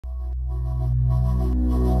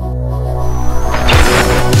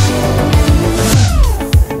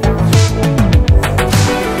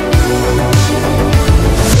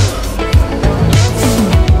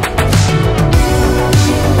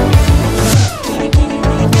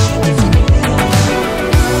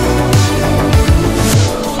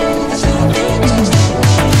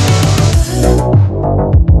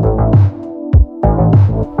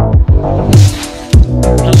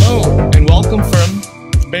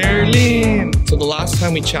Berlin. So the last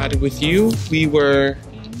time we chatted with you, we were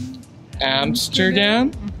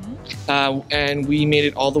Amsterdam, and we made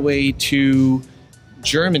it all the way to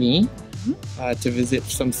Germany to visit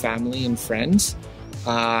some family and friends.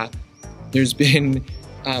 There's been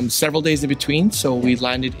several days in between, so we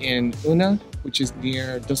landed in Unna, which is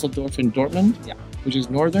near Dusseldorf and Dortmund, which is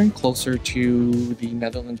northern, closer to the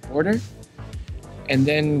Netherlands border. And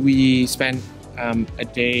then we spent a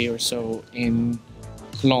day or so in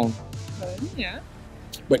Cologne.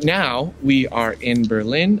 But now we are in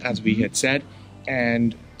Berlin, as we had said,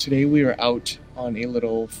 and today we are out on a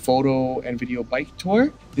little photo and video bike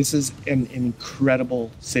tour. This is an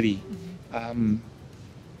incredible city.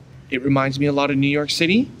 It reminds me a lot of New York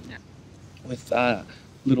City, with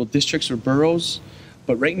little districts or boroughs.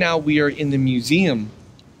 But right now we are in the museum.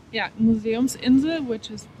 Yeah, Museumsinsel, which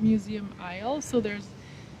is Museum Isle. So there's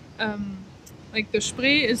like the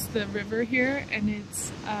Spree is the river here, and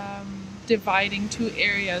it's dividing two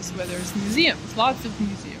areas where there's museums, lots of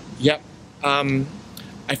museums. Yep.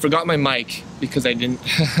 I forgot my mic because I didn't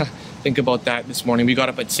think about that this morning. We got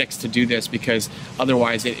up at 6 to do this because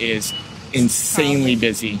otherwise it is insanely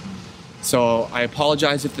busy. So I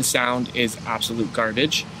apologize if the sound is absolute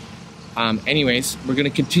garbage. Anyways, we're gonna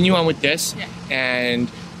continue on with this, and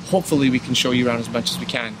hopefully we can show you around as much as we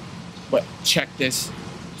can. But check this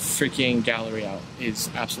freaking gallery out. It's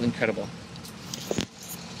absolutely incredible.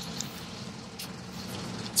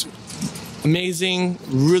 It's amazing,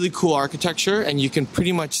 really cool architecture, and you can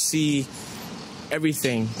pretty much see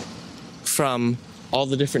everything from all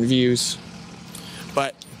the different views.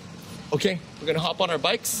 But okay, we're gonna hop on our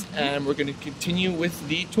bikes and we're gonna continue with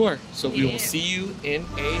the tour. So we will see you in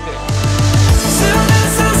a bit.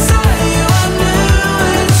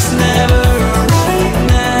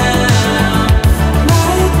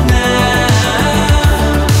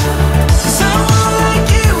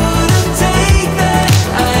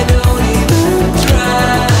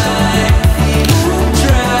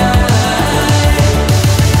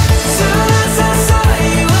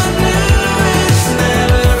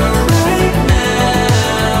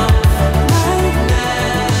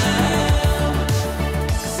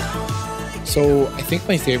 So I think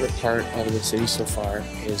my favorite part of the city so far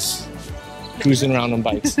is cruising around on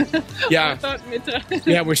bikes. Yeah,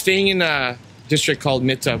 yeah, we're staying in a district called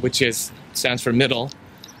Mitte, which stands for middle,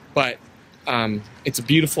 but it's a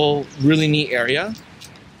beautiful, really neat area,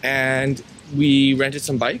 and we rented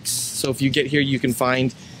some bikes. So if you get here, you can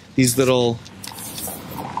find these little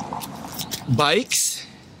bikes,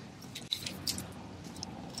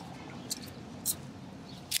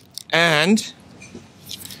 and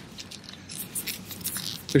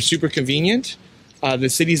they're super convenient. The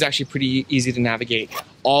city is actually pretty easy to navigate.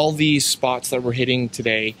 All these spots that we're hitting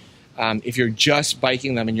today, if you're just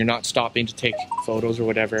biking them and you're not stopping to take photos or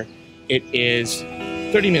whatever, it is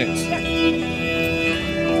 30 minutes.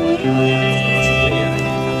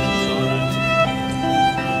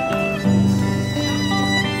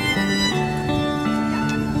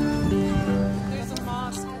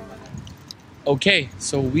 Okay,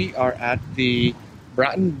 so we are at the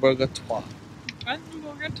Brandenburger Tor,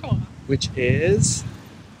 which is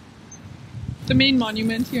the main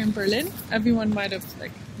monument here in Berlin. Everyone might have,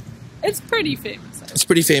 it's pretty famous. It's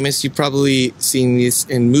pretty famous. You've probably seen this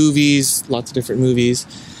in movies, lots of different movies.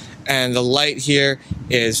 And the light here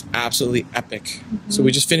is absolutely epic. So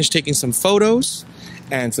we just finished taking some photos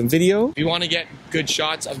and some video. If you want to get good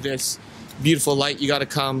shots of this beautiful light, you got to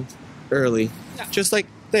come early. Just like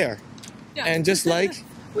there. And just like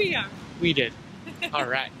we did. All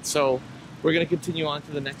right. So we're going to continue on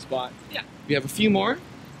to the next spot. We have a few more,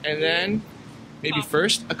 and then maybe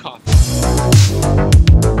first a coffee.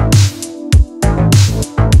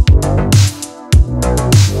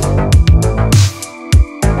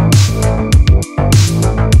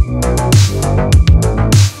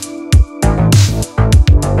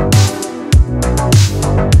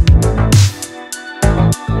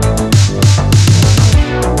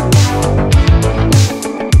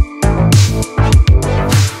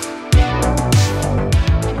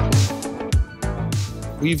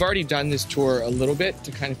 We've already done this tour a little bit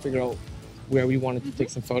to kind of figure out where we wanted to take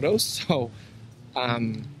some photos. So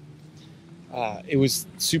it was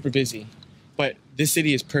super busy, but this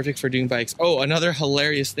city is perfect for doing bikes. Oh, another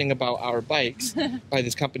hilarious thing about our bikes by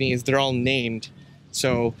this company is they're all named.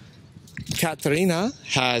 So Katarina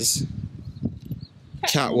has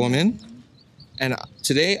Catwoman, and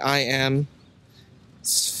today I am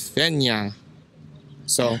Svenja.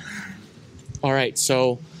 So, all right,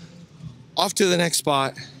 so off to the next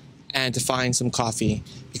spot and to find some coffee,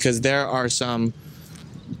 because there are some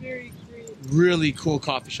really cool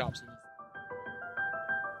coffee shops.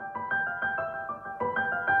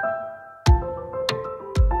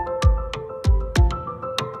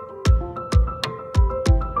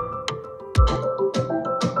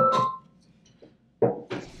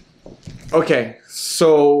 Okay,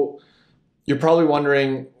 so you're probably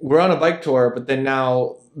wondering, we're on a bike tour, but then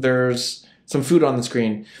now there's some food on the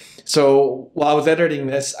screen. So while I was editing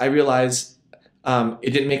this, I realized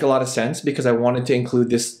it didn't make a lot of sense because I wanted to include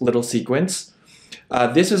this little sequence.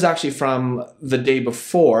 This is actually from the day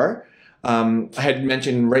before. I had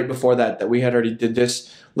mentioned right before that we had already did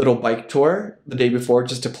this little bike tour the day before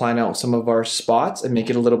just to plan out some of our spots and make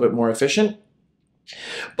it a little bit more efficient.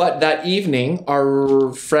 But that evening,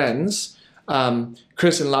 our friends,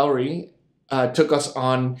 Chris and Lowry, took us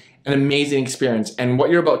on an amazing experience. And what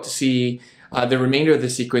you're about to see, the remainder of the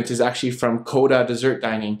sequence is actually from Coda Dessert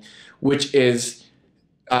Dining, which is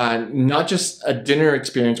not just a dinner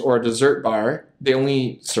experience or a dessert bar. They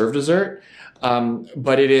only serve dessert,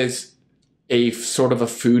 but it is a sort of a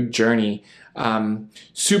food journey.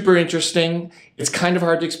 Super interesting. It's kind of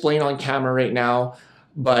hard to explain on camera right now,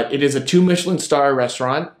 but it is a 2 Michelin star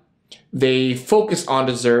restaurant. They focus on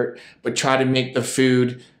dessert, but try to make the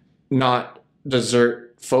food not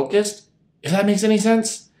dessert focused. If that makes any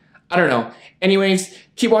sense? I don't know. Anyways,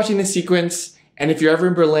 keep watching this sequence. And if you're ever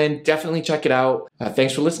in Berlin, definitely check it out.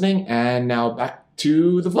 Thanks for listening. And now back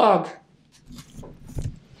to the vlog.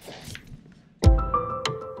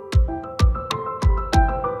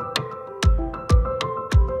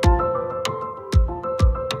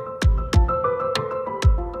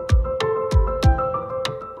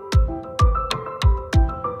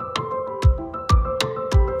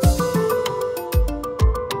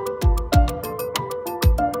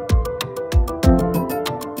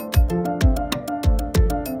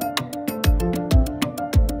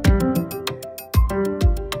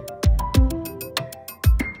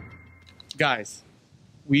 Guys,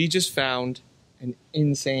 we just found an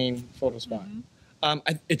insane photo spot.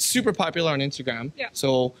 It's super popular on Instagram,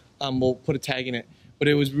 so we'll put a tag in it. But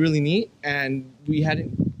it was really neat, and we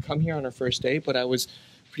hadn't come here on our first day, but I was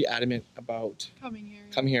pretty adamant about coming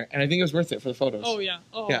here. And I think it was worth it for the photos. Oh yeah,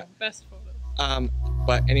 yeah. Best photos.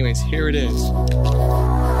 But anyways, here it is.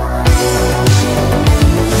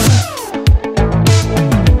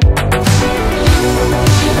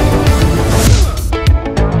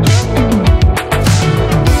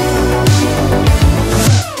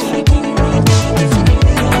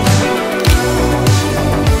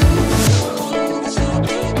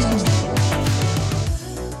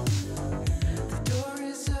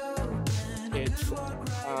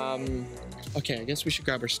 Okay, I guess we should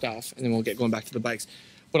grab our stuff and then we'll get going back to the bikes.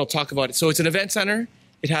 But I'll talk about it. So it's an event center.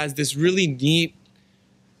 It has this really neat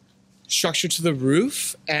structure to the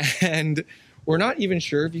roof, and we're not even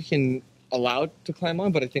sure if you can allow it to climb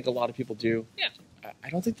on, but I think a lot of people do. Yeah. I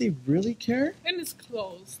don't think they really care. And it's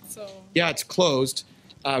closed, so. Yeah, it's closed.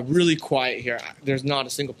 Really quiet here. There's not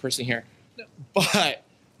a single person here. No. But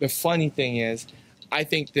the funny thing is, I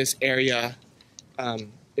think this area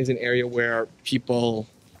is an area where people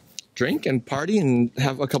drink and party and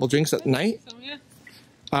have a couple drinks at night. So,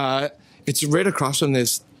 yeah. It's right across from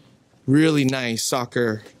this really nice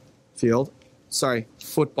soccer field. Sorry,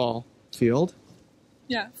 football field.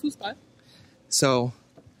 Yeah, Fußball. So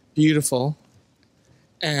beautiful.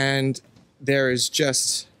 And there is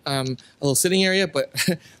just a little sitting area, but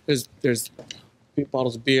there's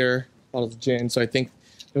bottles of beer, bottles of gin. So I think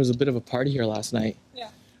there was a bit of a party here last night. Yeah.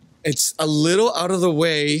 It's a little out of the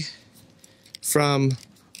way from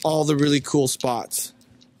all the really cool spots.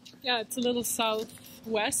 Yeah, it's a little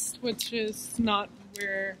southwest, which is not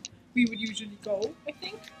where we would usually go, I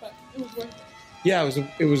think, but it was worth it. Yeah,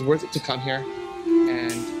 it was worth it to come here.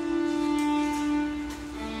 And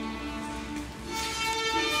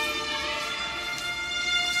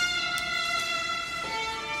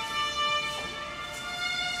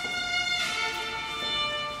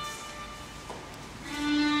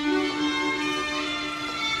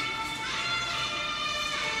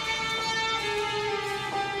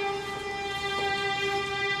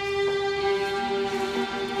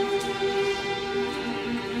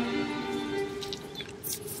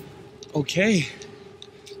okay,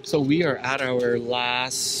 so we are at our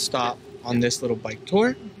last stop on this little bike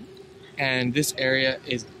tour, and this area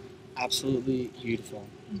is absolutely beautiful.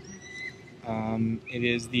 It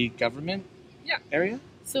is the government area.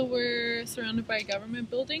 So we're surrounded by government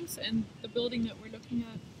buildings, and the building that we're looking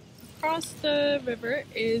at across the river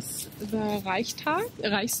is the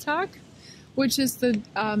Reichstag, which is the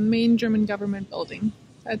main German government building.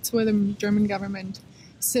 That's where the German government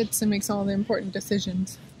sits and makes all the important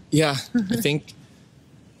decisions. Yeah, I think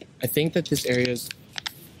that this area is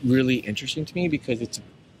really interesting to me because it's a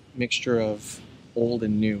mixture of old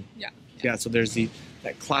and new. Yeah. So there's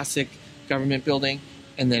that classic government building,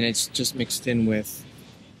 and then it's just mixed in with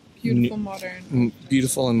beautiful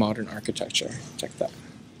and modern architecture. Check that.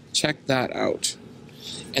 check that out.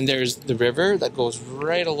 And there's the river that goes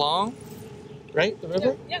right along, right? The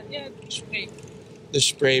river? Yeah, Spree. The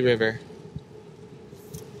Spree River.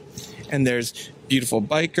 And there's beautiful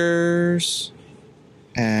bikers.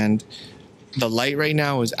 And the light right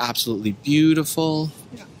now is absolutely beautiful.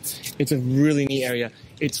 Yeah. It's a really neat area.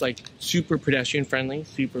 It's like super pedestrian friendly,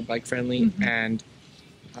 super bike friendly, and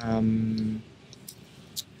I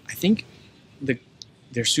think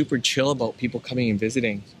they're super chill about people coming and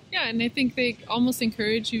visiting. Yeah, and I think they almost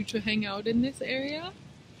encourage you to hang out in this area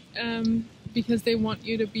because they want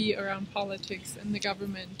you to be around politics and the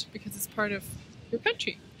government because it's part of your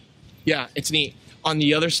country. Yeah, it's neat. On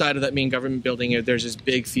the other side of that main government building, there's this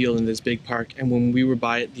big field and this big park. And when we were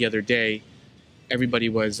by it the other day, everybody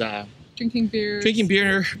was drinking beer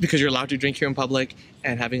because you're allowed to drink here in public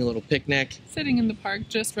and having a little picnic. Sitting in the park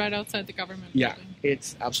just right outside the government building.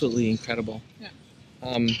 It's absolutely incredible. Yeah.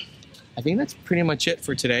 I think that's pretty much it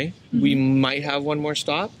for today. We might have one more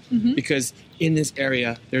stop because in this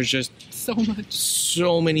area, there's just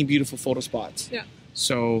so many beautiful photo spots. Yeah.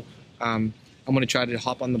 So I'm going to try to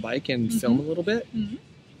hop on the bike and film a little bit.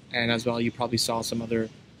 And as well, you probably saw some other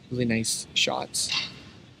really nice shots.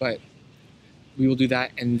 But we will do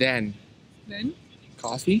that and then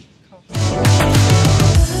coffee. The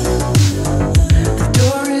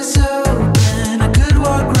door is open, I could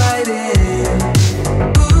walk right in.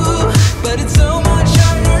 Ooh, but it's so much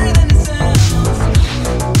harder than it sounds.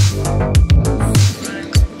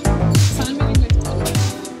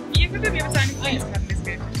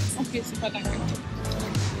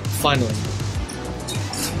 Finally,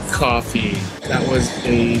 coffee. That was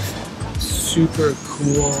a super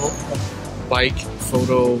cool bike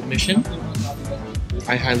photo mission.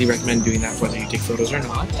 I highly recommend doing that whether you take photos or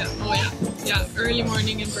not. Yeah. Oh yeah. Yeah. Early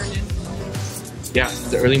morning in Berlin. Yeah,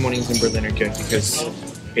 the early mornings in Berlin are good because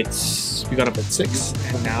we got up at 6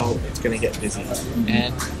 and now it's gonna get busy.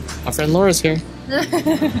 And our friend Laura's here. Good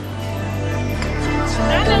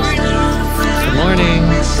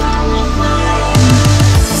morning.